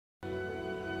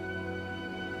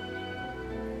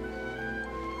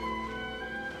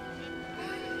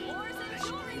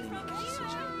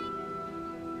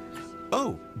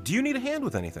Oh, do you need a hand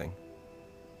with anything?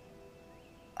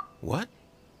 What?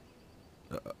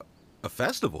 A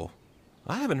festival?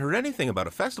 I haven't heard anything about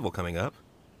a festival coming up.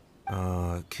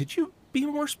 Could you be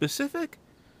more specific?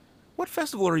 What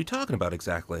festival are you talking about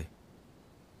exactly?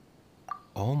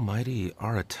 Almighty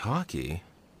Arataki?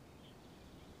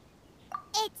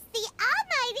 It's the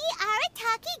Almighty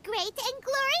Arataki Great and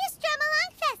Glorious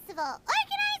Drumalong Festival,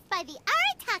 organized by the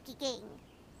Arataki Gang.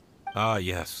 Ah,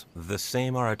 yes. The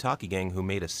same Arataki gang who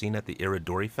made a scene at the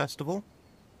Iridori Festival?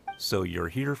 So you're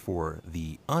here for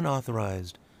the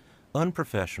unauthorized,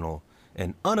 unprofessional,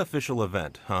 and unofficial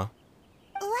event, huh?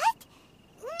 What?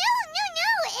 No,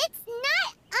 it's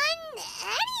not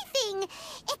anything.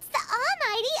 It's the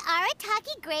Almighty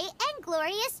Arataki Great and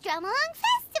Glorious Drumalong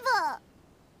Festival.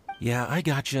 Yeah, I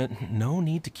gotcha. No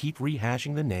need to keep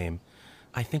rehashing the name.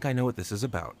 I think I know what this is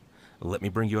about. Let me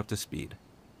bring you up to speed.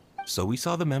 So we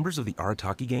saw the members of the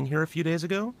Arataki gang here a few days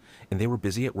ago, and they were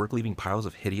busy at work leaving piles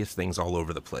of hideous things all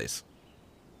over the place.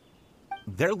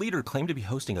 Their leader claimed to be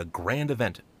hosting a grand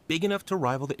event, big enough to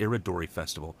rival the Iridori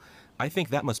Festival. I think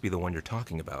that must be the one you're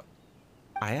talking about.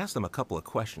 I asked them a couple of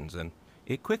questions, and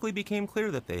it quickly became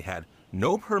clear that they had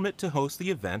no permit to host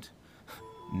the event,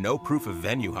 no proof of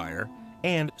venue hire,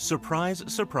 and, surprise,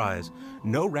 surprise,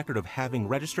 no record of having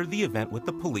registered the event with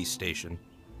the police station.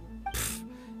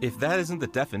 If that isn't the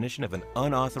definition of an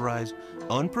unauthorized,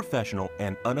 unprofessional,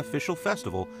 and unofficial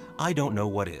festival, I don't know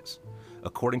what is.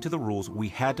 According to the rules, we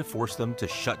had to force them to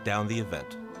shut down the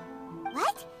event.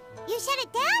 What? You shut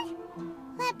it down?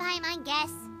 Let by my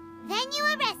guess. Then you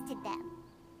arrested them.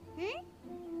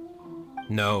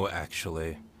 No,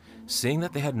 actually. Seeing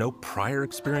that they had no prior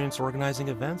experience organizing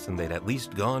events and they'd at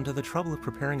least gone to the trouble of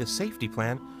preparing a safety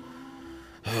plan,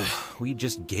 we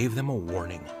just gave them a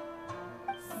warning.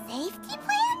 Safety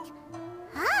plan?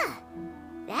 Huh.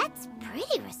 That's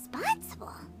pretty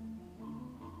responsible.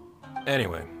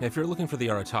 Anyway, if you're looking for the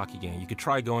Arataki gang, you could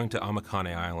try going to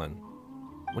Amakane Island,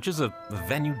 which is a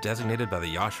venue designated by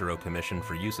the Yashiro Commission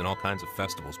for use in all kinds of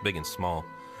festivals, big and small.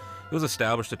 It was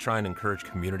established to try and encourage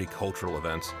community cultural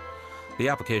events. The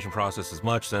application process is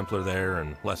much simpler there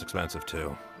and less expensive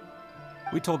too.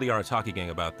 We told the Arataki gang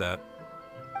about that.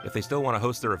 If they still want to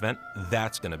host their event,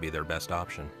 that's going to be their best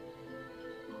option.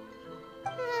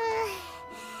 This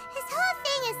whole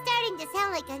thing is starting to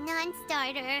sound like a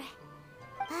non-starter.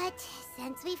 But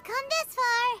since we've come this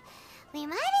far, we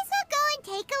might as well go and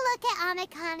take a look at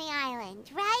Amakane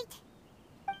Island, right?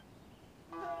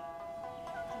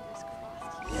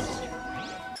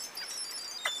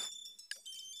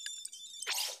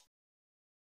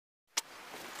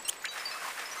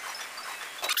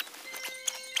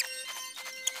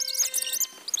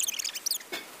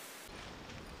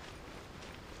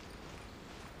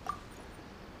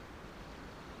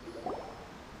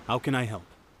 How can I help?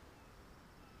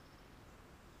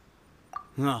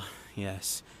 Ah,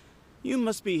 yes. You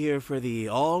must be here for the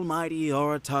Almighty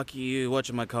Arataki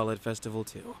whatchamacallit festival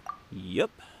too. Yep.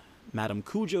 Madam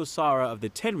Kujo Sara of the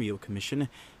Tenryou Commission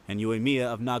and Uemiya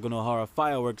of Naganohara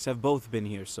Fireworks have both been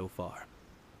here so far.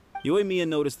 Uemiya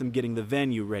noticed them getting the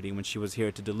venue ready when she was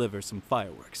here to deliver some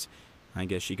fireworks. I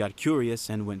guess she got curious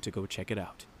and went to go check it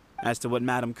out. As to what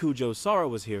Madam Kujo Sara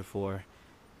was here for,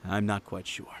 I'm not quite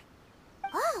sure.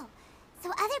 Oh, so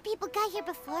other people got here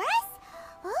before us?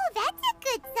 Oh, that's a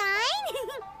good sign.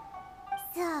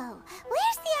 So,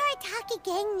 where's the Arataki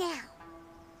gang now?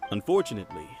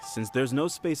 Unfortunately, since there's no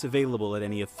space available at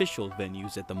any official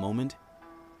venues at the moment,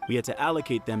 we had to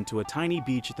allocate them to a tiny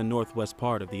beach at the northwest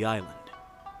part of the island.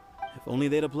 If only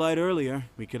they'd applied earlier,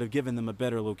 we could have given them a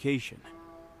better location.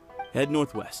 Head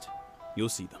northwest. You'll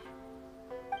see them.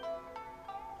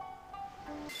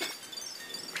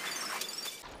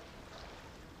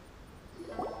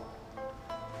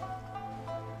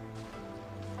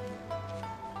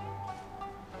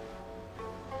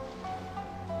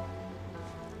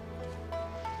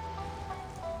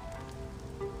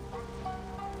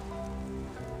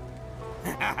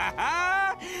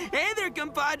 Hey there,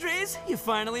 compadres! You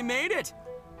finally made it!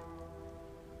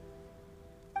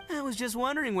 I was just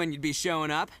wondering when you'd be showing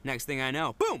up. Next thing I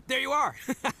know, boom, there you are!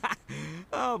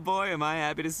 Oh boy, am I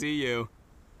happy to see you.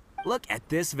 Look at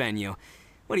this venue.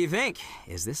 What do you think?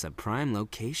 Is this a prime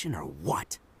location or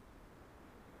what?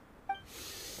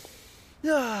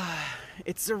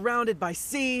 It's surrounded by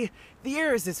sea, the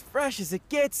air is as fresh as it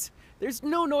gets, there's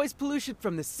no noise pollution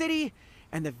from the city,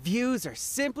 and the views are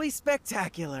simply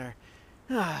spectacular.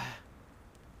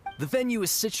 The venue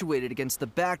is situated against the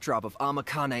backdrop of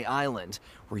Amakane Island,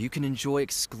 where you can enjoy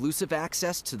exclusive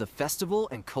access to the festival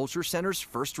and culture center's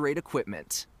first-rate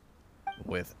equipment.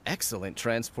 With excellent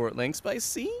transport links by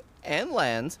sea and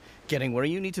land, getting where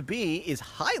you need to be is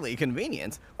highly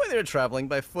convenient, whether you're traveling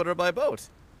by foot or by boat.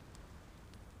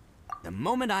 The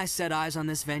moment I set eyes on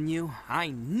this venue, I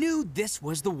knew this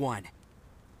was the one.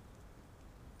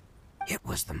 It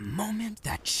was the moment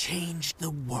that changed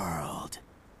the world.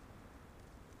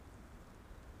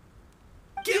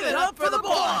 Give it up for the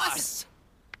boss!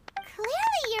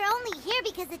 Clearly you're only here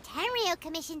because the Tenryou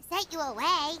Commission sent you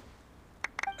away.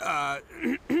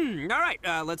 Alright,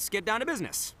 let's get down to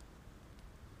business.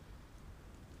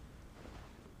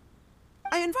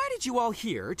 I invited you all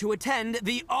here to attend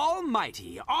the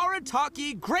almighty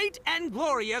Arataki Great and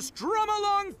Glorious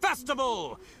Drumalong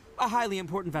Festival! A highly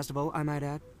important festival, I might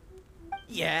add.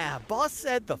 Yeah, boss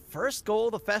said the first goal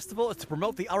of the festival is to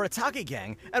promote the Arataki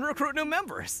gang and recruit new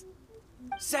members.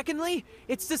 Secondly,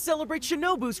 it's to celebrate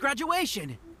Shinobu's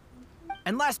graduation.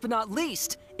 And last but not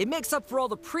least, it makes up for all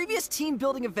the previous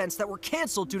team-building events that were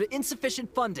canceled due to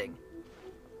insufficient funding.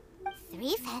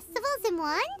 3 festivals in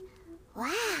one?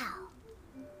 Wow.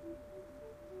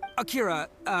 Akira,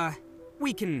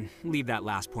 we can leave that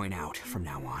last point out from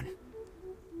now on.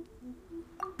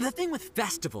 The thing with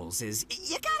festivals is,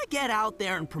 you gotta get out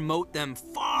there and promote them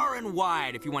far and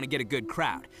wide if you want to get a good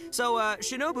crowd. So,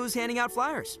 Shinobu's handing out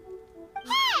flyers.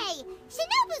 Hey!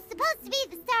 Shinobu's supposed to be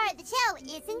the star of the show,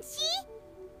 isn't she?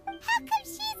 How come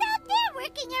she's out there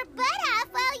working her butt off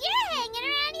while you're hanging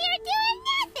around here doing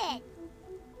nothing?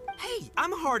 Hey,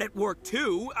 I'm hard at work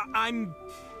too. I'm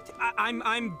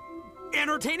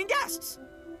entertaining guests.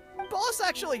 Boss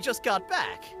actually just got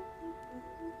back.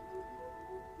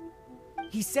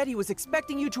 He said he was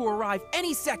expecting you to arrive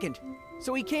any second,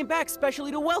 so he came back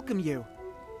specially to welcome you.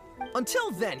 Until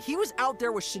then, he was out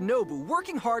there with Shinobu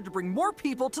working hard to bring more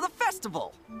people to the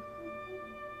festival.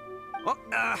 Well,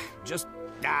 just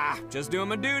doing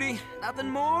my duty. Nothing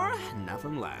more,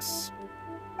 nothing less.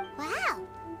 Wow,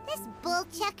 this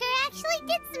bullchucker actually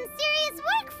did some serious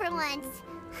work for once.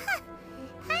 Huh.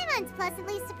 Paimon's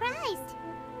pleasantly surprised.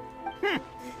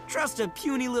 Trust a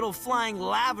puny little flying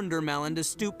lavender melon to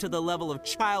stoop to the level of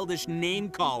childish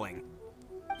name-calling.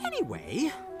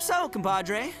 Anyway, so,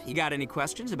 compadre, you got any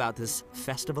questions about this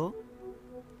festival?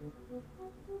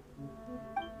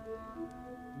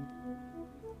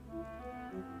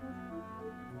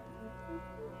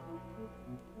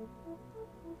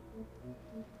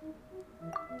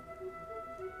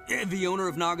 The owner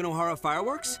of Naganohara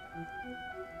Fireworks?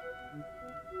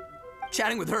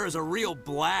 Chatting with her is a real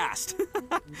blast.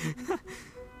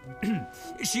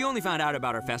 She only found out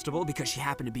about our festival because she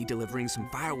happened to be delivering some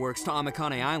fireworks to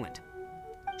Amakane Island.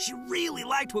 She really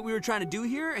liked what we were trying to do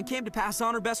here and came to pass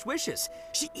on her best wishes.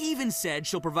 She even said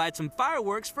she'll provide some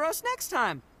fireworks for us next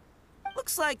time.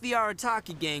 Looks like the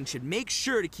Arataki gang should make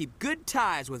sure to keep good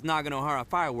ties with Naganohara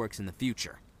Fireworks in the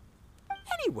future.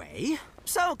 Anyway,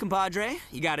 so, compadre,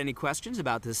 you got any questions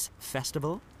about this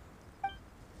festival?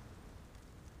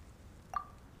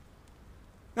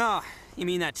 Oh, you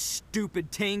mean that stupid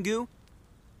Tengu?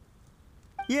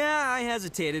 Yeah, I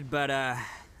hesitated, but, I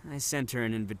sent her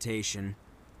an invitation.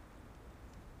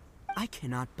 I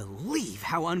cannot believe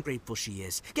how ungrateful she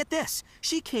is. Get this,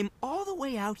 she came all the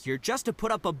way out here just to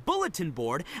put up a bulletin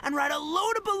board and write a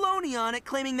load of baloney on it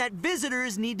claiming that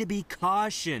visitors need to be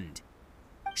cautioned.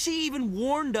 She even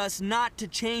warned us not to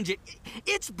change it.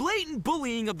 It's blatant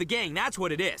bullying of the gang, that's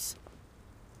what it is.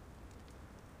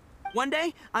 One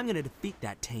day, I'm gonna defeat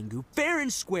that Tengu fair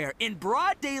and square, in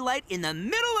broad daylight, in the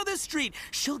middle of the street.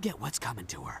 She'll get what's coming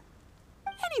to her.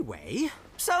 Anyway,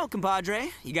 so,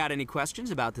 compadre, you got any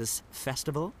questions about this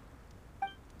festival?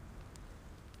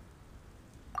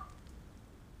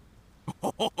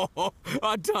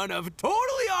 A ton of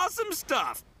totally awesome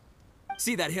stuff!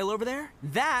 See that hill over there?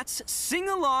 That's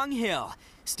Sing-Along Hill.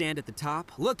 Stand at the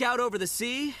top, look out over the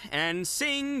sea, and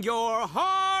sing your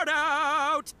heart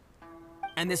out!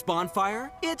 And this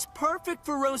bonfire, it's perfect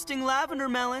for roasting lavender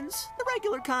melons, the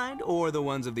regular kind, or the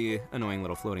ones of the annoying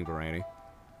little floating variety.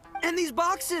 And these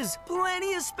boxes,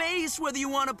 plenty of space whether you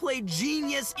want to play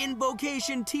Genius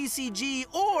Invocation TCG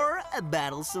or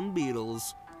battle some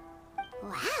beetles.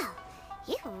 Wow,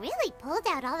 you really pulled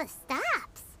out all the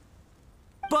stops.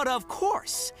 But of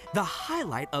course, the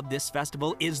highlight of this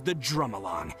festival is the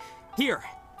Drumalong. Here,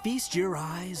 feast your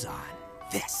eyes on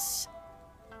this.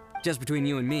 Just between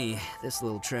you and me, this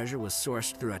little treasure was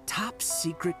sourced through a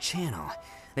top-secret channel.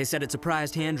 They said it's a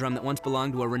prized hand drum that once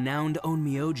belonged to a renowned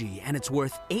onmyoji, and it's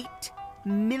worth 8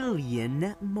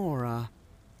 million mora.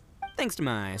 Thanks to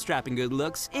my strapping good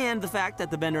looks and the fact that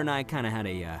the vendor and I kind of had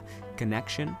a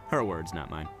connection. Her words,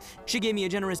 not mine. She gave me a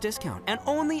generous discount and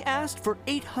only asked for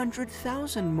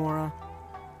 800,000 mora.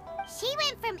 She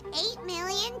went from 8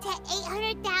 million to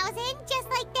 800,000 just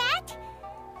like that?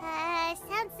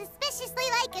 sounds suspiciously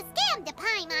like a scam to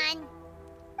Paimon.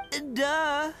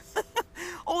 Duh.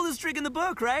 Oldest trick in the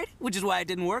book, right? Which is why it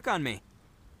didn't work on me.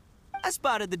 I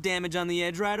spotted the damage on the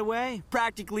edge right away.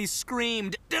 Practically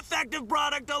screamed, "Defective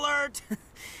product alert!"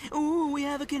 Ooh, we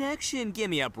have a connection. Give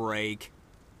me a break.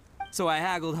 So I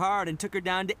haggled hard and took her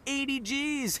down to 80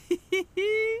 G's.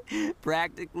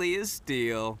 Practically a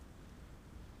steal.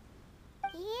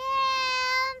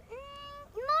 Yeah,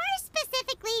 more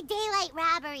specifically, daylight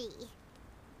robbery.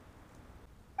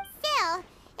 Still,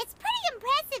 it's pretty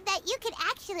impressive that you could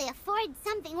actually afford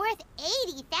something worth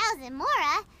 80,000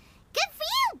 mora. Good for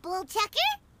you, bull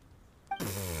chucker.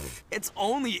 It's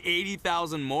only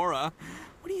 80,000 mora.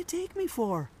 What do you take me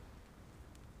for?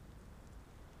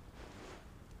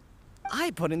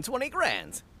 I put in 20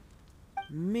 grand.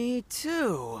 Me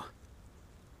too.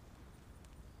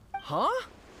 Huh?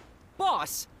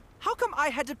 Boss, how come I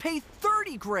had to pay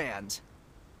 30 grand?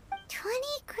 20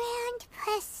 grand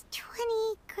plus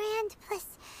 20 grand plus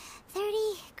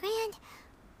 30 grand.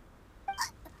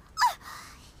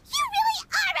 You really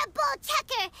are a bull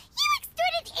chucker! You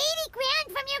extorted 80 grand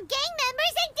from your gang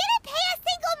members and didn't pay a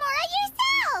single mora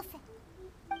yourself!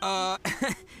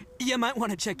 You might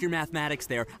want to check your mathematics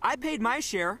there. I paid my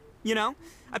share, you know?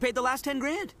 I paid the last 10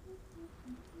 grand.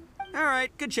 All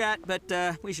right, good chat, but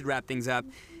we should wrap things up.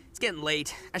 It's getting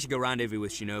late. I should go rendezvous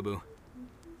with Shinobu.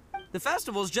 The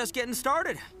festival's just getting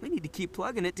started. We need to keep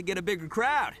plugging it to get a bigger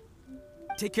crowd.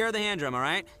 Take care of the hand drum, all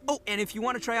right? Oh, and if you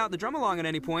want to try out the Drumalong at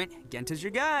any point, Genta's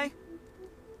your guy.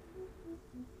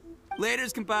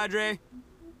 Laters, compadre.